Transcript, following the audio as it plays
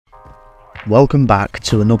Welcome back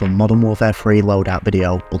to another Modern Warfare 3 loadout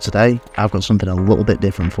video, but today I've got something a little bit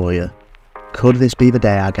different for you. Could this be the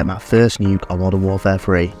day I get my first nuke on Modern Warfare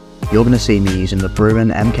 3? You're going to see me using the Bruen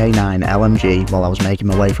MK9 LMG while I was making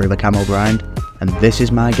my way through the camo grind, and this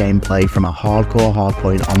is my gameplay from a hardcore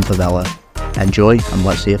hardpoint on Favela. Enjoy, and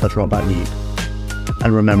let's see if I drop that nuke.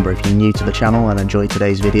 And remember, if you're new to the channel and enjoyed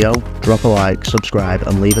today's video, drop a like, subscribe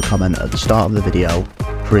and leave a comment at the start of the video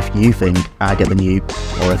for if you think I get the nuke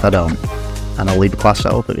or if I don't. And I'll leave a class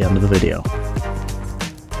setup at the end of the video.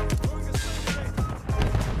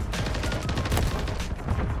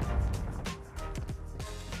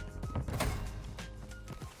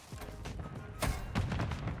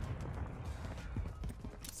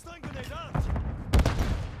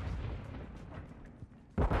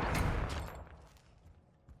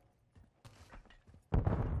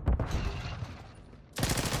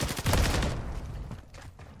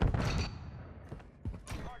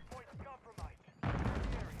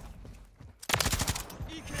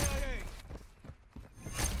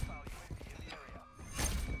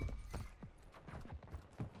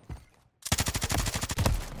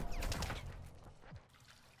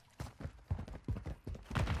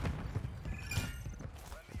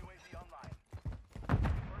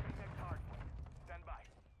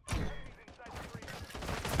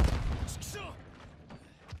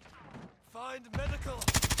 Find medical.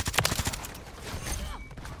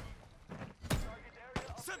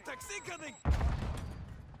 Syntax incoming.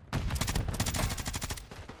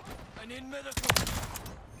 I need medical.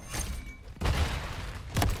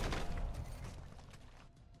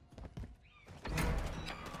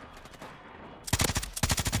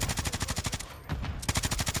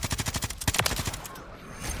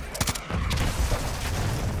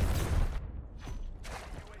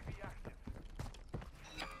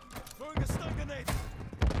 Throwing a stun grenade.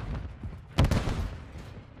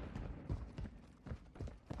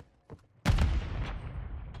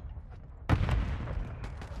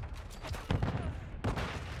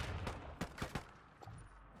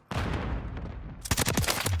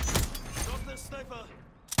 Drop the sniper.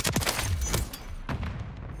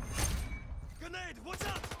 Grenade, watch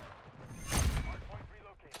out! Hardpoint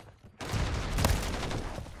relocated.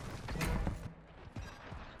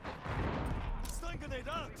 Stun grenade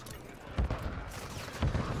out!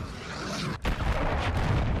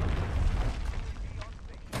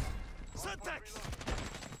 Syntax!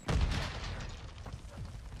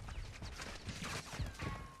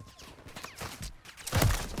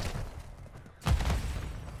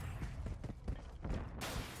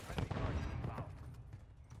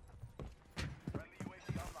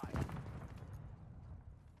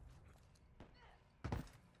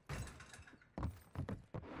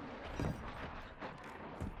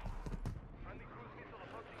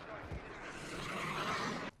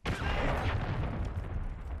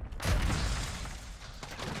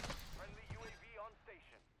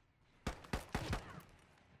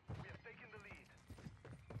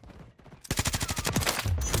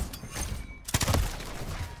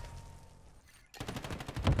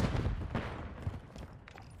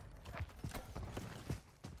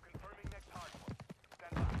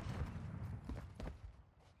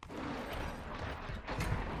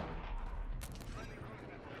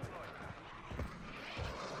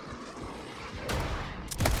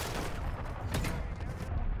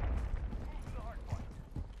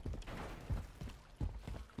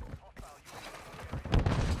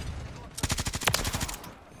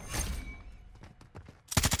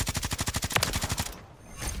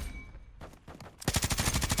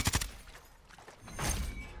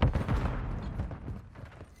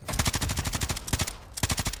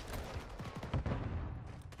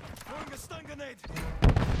 Throwing a stun grenade.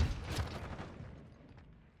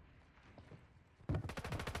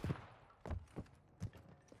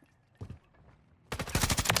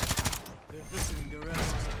 They're visiting their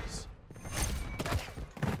ancestors.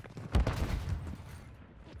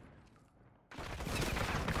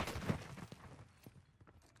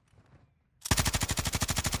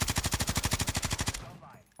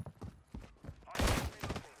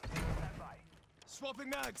 Swapping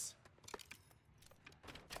mags.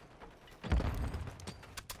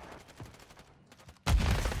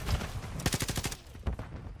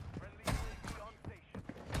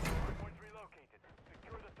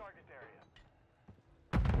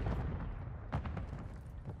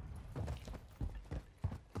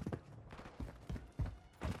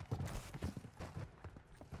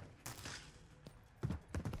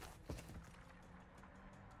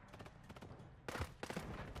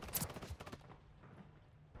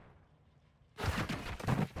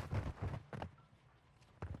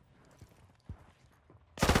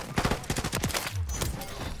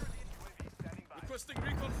 Requesting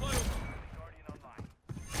recon flyover. Guardian online.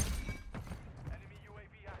 Enemy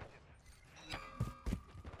UAV active.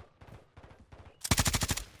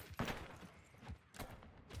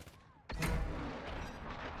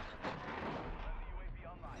 Friendly UAV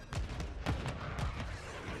online.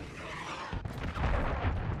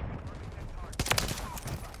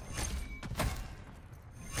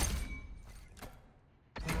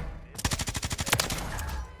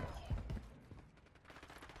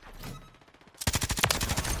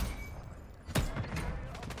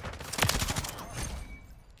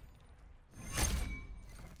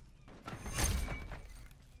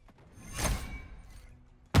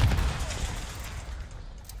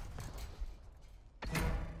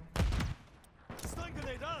 Stun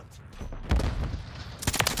grenade out.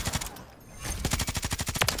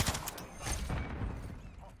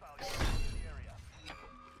 Hostile UAV in the area.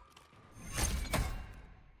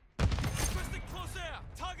 Requesting close air.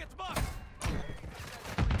 Target marked.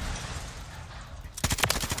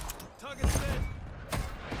 Target's dead.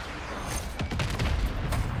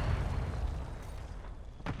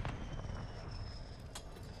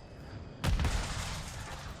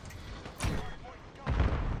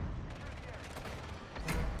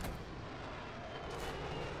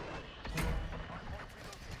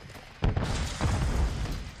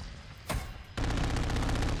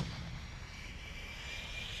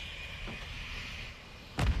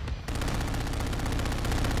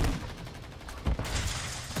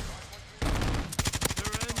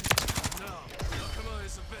 Their end. Now, Yakima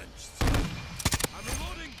is avenged. I'm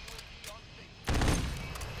reloading.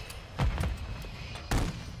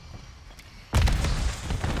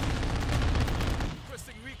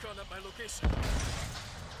 Requesting recon at my location.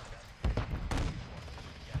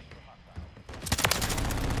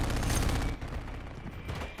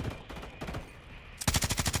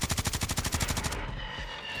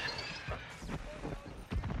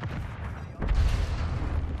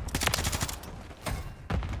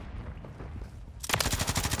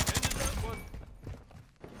 Ended that one.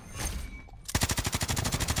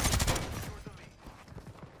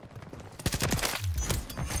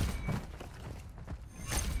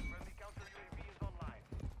 Friendly counter UAV is online.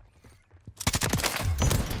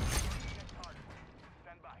 Next target.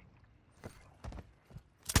 Stand by.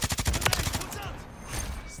 Grenade, watch out!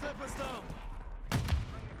 Snipers down.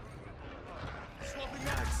 Swapping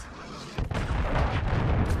mags.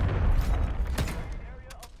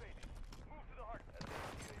 Area updated. Move to the heart.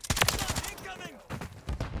 Incoming!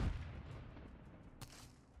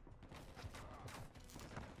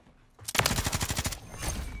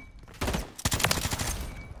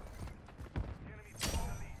 Enemies in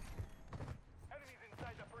the lead. Enemies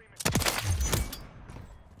inside the perimeter.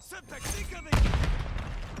 Syntax incoming!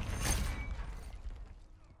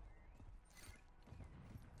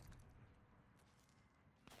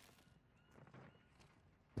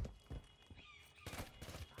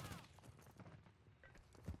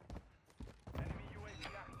 Enemy UAV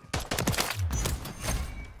active.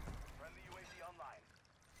 Friendly UAV online.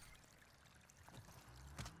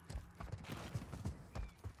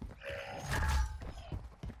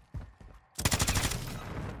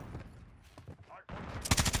 Hardpoint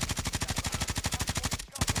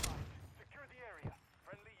compromised. Secure the area.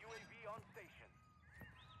 Friendly UAV on station.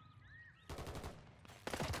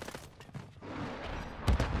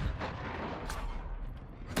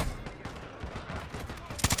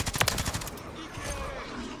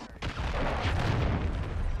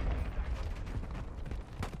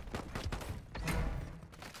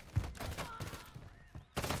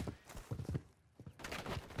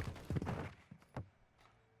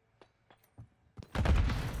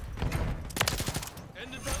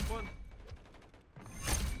 Ended that one.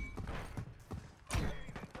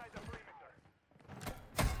 Enemies inside the perimeter.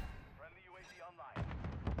 Friendly UAV online.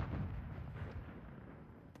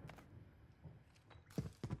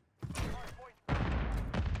 Hardpoint.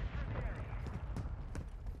 Secure the area.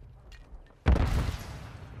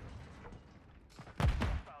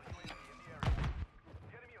 Hostile UAV in the area.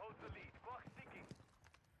 The enemy holds the lead. Clock ticking.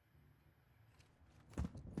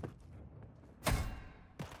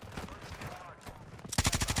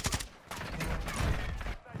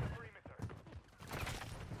 Inside the perimeter. UAV is online.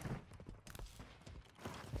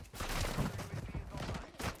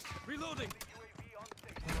 Reloading. UAV on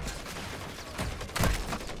station.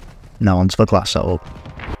 Now onto the class setup.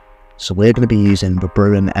 So we're going to be using the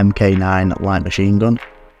Bruen MK9 light machine gun.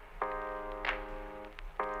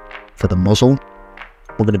 For the muzzle,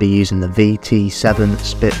 we're going to be using the VT7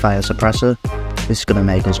 Spitfire suppressor. This is going to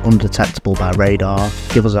make us undetectable by radar,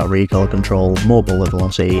 give us that recoil control, more bullet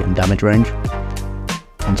velocity and damage range.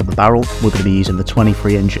 Onto the barrel, we're going to be using the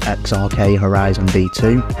 23-inch XRK Horizon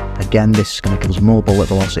V2. Again, this is going to give us more bullet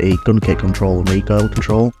velocity, gun kick control and recoil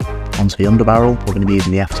control. Onto the underbarrel, we're going to be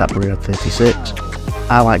using the F-Tap Bruen 56.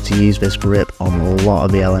 I like to use this grip on a lot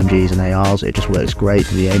of the LMGs and ARs, it just works great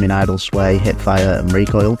for the aiming, idle, sway, hip fire and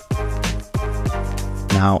recoil.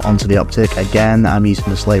 Now onto the optic, again I'm using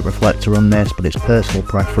the slate reflector on this, but it's personal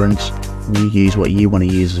preference, you use what you want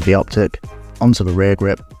to use as the optic. Onto the rear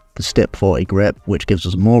grip, the Stip 40 grip, which gives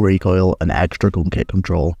us more recoil and extra gun kick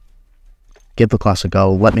control. Give the class a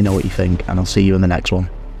go, let me know what you think, and I'll see you in the next one.